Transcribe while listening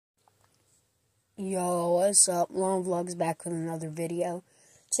Yo, what's up? Lone Vlogs back with another video.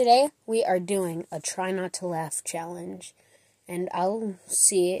 Today, we are doing a try not to laugh challenge. And I'll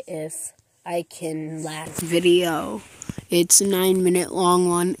see if I can laugh video. It's a 9-minute long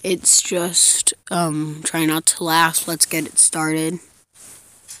one. It's just, try not to laugh. Let's get it started.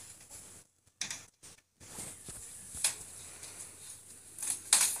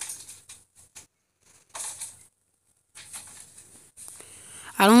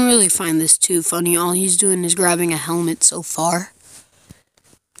 I don't really find this too funny. All he's doing is grabbing a helmet so far.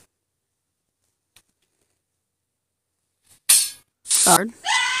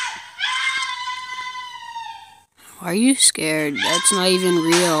 Why are you scared? That's not even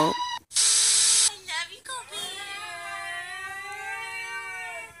real.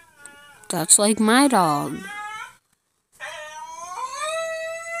 That's like my dog.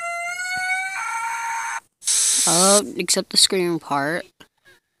 Except the screaming part.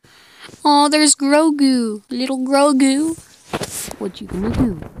 Oh, there's Grogu. Little Grogu. What you gonna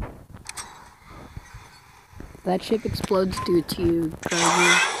do? That ship explodes due to you,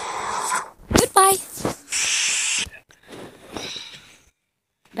 Grogu. Goodbye.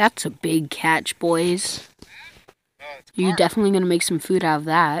 That's a big catch, boys. You're definitely gonna make some food out of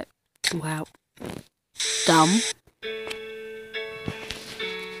that. Wow. Dumb.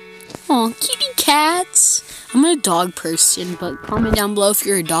 Oh, kitty cats. I'm a dog person, but comment down below if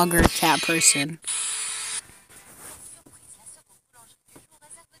you're a dog or a cat person.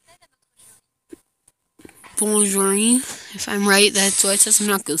 Bonjour. If I'm right, that's what it says. I'm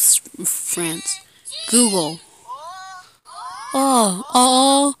not good France. Google.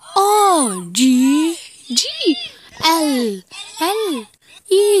 G L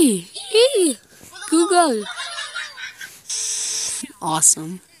E. Google.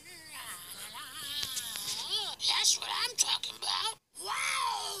 Awesome. That's what I'm talking about.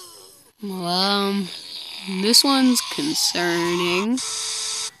 Wow. Well, this one's concerning.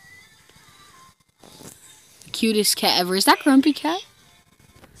 The cutest cat ever. Is that Grumpy Cat?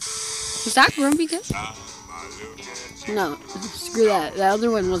 Is that Grumpy Cat? No, screw that. That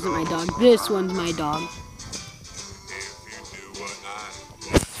other one wasn't my dog. This one's my dog.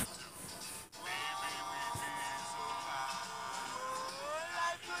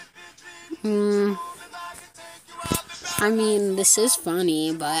 I mean, this is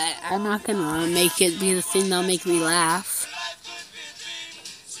funny, but I'm not gonna make it be the thing that'll make me laugh.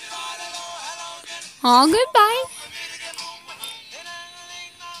 Aw, goodbye.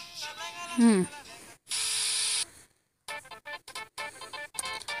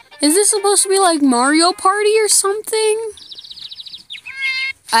 Is this supposed to be like Mario Party or something?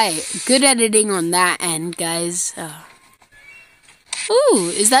 Good editing on that end, guys. Ooh,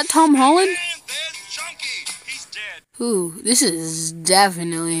 is that Tom Holland? Ooh, this is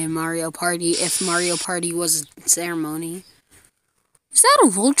definitely a Mario Party, if Mario Party was a ceremony. Is that a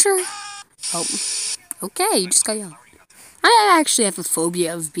vulture? Oh, okay, you just got yelled. I actually have a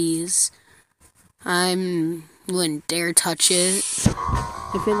phobia of bees. I wouldn't dare touch it.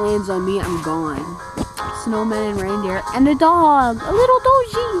 If it lands on me, I'm gone. Snowman and reindeer, and a dog! A little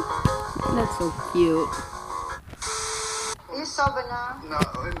doji! That's so cute. Are you sober now?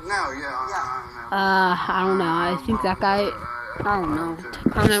 No, yeah. I don't know. I think that guy, I don't know.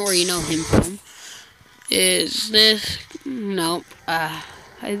 Comment where you know him from. Is this, nope.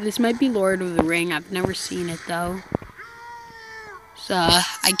 This might be Lord of the Ring. I've never seen it though. So,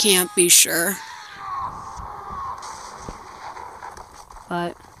 I can't be sure.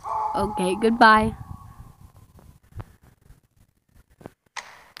 But, okay, goodbye.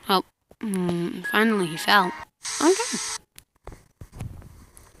 Oh, finally he fell. Okay.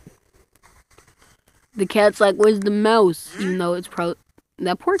 The cat's like, where's the mouse? Even though it's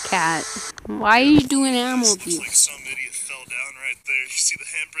that poor cat. Why are you doing animal abuse? Like some idiot fell down right there. You see the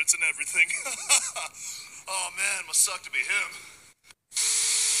handprints and everything. Oh man, must suck to be him.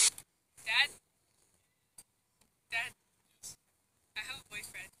 Dad, I have a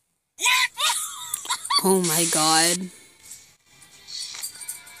boyfriend. What? Oh my god.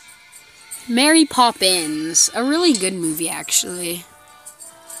 Mary Poppins. A really good movie, actually.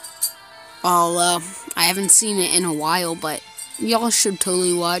 Well, I haven't seen it in a while, but y'all should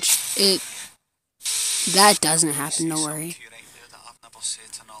totally watch it. That doesn't happen, don't worry.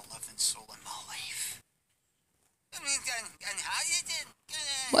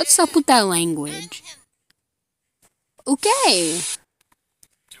 What's up with that language? Okay.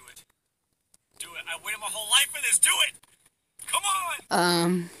 Do it. Do it. I waited my whole life for this. Do it. Come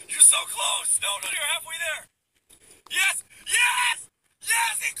on. You're so close. No, you're halfway there. Yes. Yes.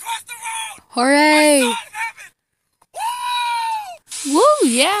 Yes, he crossed the road! Hooray! I saw it happen! Woo! Woo!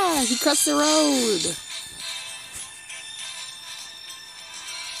 yeah, he cuts the road.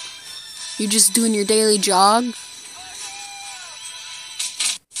 You just doing your daily jog?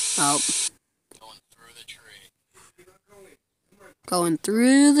 Oh. Going through the tree. Going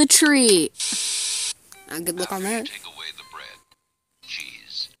through the tree. Good luck on that. Take away the bread,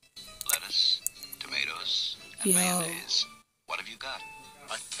 cheese, lettuce, tomatoes, and mayonnaise. What have you got?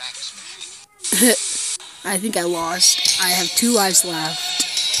 A fax machine. I think I lost. I have 2 lives left.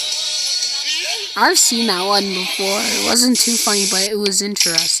 I've seen that one before. It wasn't too funny, but it was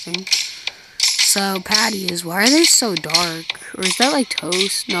interesting. So, patties. Why are they so dark? Or is that like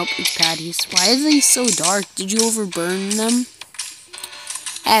toast? Nope, it's patties. Why are they so dark? Did you overburn them?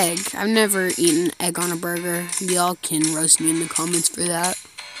 Egg. I've never eaten egg on a burger. Y'all can roast me in the comments for that.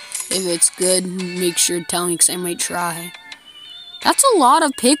 If it's good, make sure to tell me because I might try. That's a lot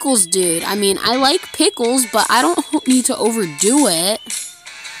of pickles, dude. I mean, I like pickles, but I don't need to overdo it.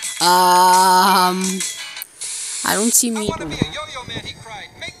 I don't see me. I want to be a yo-yo man, he cried.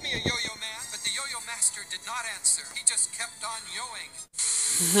 Make me a yo-yo man. But the yo-yo master did not answer. He just kept on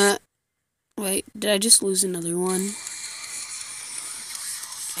yoing. Wait, did I just lose another one?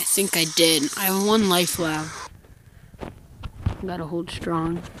 I think I did. I have 1 life left. Gotta hold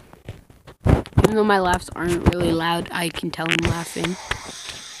strong. Even though my laughs aren't really loud, I can tell I'm laughing.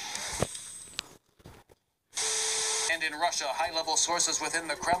 And in Russia, high-level sources within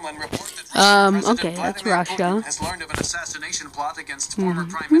the Kremlin report that okay, that's Russia. Putin has learned of an assassination plot against former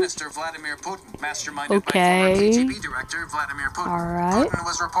Prime Minister Vladimir Putin, masterminded by former KGB director Vladimir Putin. Alright. Putin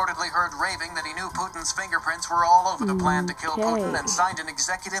was reportedly heard raving that he knew Putin's fingerprints were all over the plan to kill Putin and signed an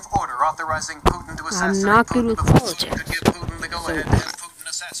executive order authorizing Putin to assassinate I'm not good with before politics. Putin could give Putin the go-ahead to have Putin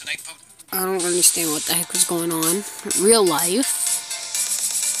assassinate Putin. I don't understand what the heck was going on. Real life.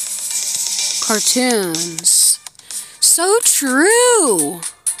 Cartoons. So true.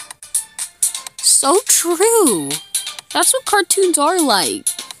 So true. That's what cartoons are like.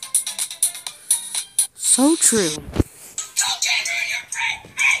 So true.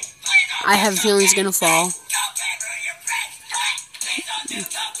 I have a feeling he's gonna fall.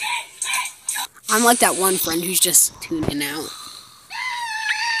 I'm like that one friend who's just tuning out.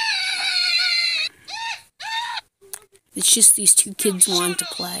 It's just these 2 kids want to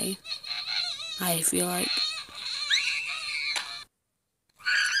play. I feel like.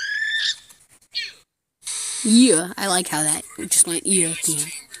 Yeah, I like how that just went yeah at the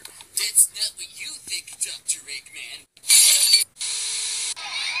end. That's not what you think, Dr. Eggman.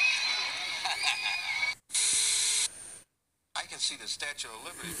 I can see the Statue of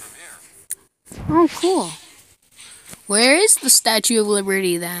Liberty from here. Oh, cool. Where is the Statue of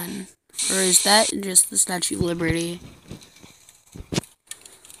Liberty then? Or is that just the Statue of Liberty?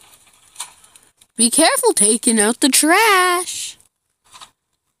 Be careful taking out the trash.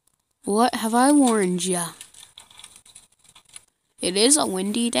 What have I warned ya? It is a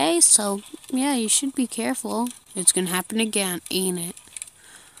windy day, so yeah, you should be careful. It's gonna happen again, ain't it?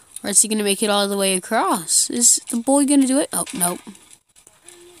 Or is he gonna make it all the way across? Is the boy gonna do it? Oh, nope.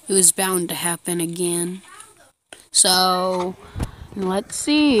 It was bound to happen again. So, let's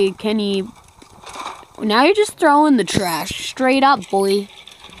see. Can he... Now you're just throwing the trash. Straight up, boy.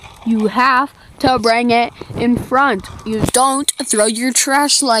 You have to bring it in front. You don't throw your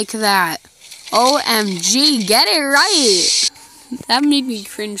trash like that. OMG, get it right. That made me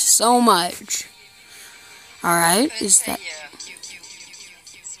cringe so much. Alright, is that...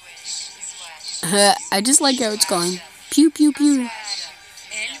 I just like how it's going. Pew, pew, pew.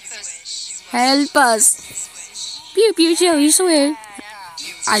 Help us. Pew, pew, pew, swish.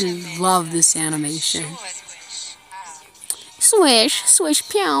 I love this animation. Swish, swish,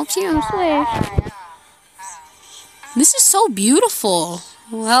 pew, pew, swish. This is so beautiful.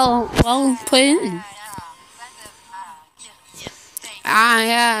 Well put in. Ah,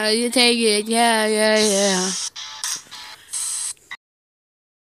 yeah, you take it. Yeah.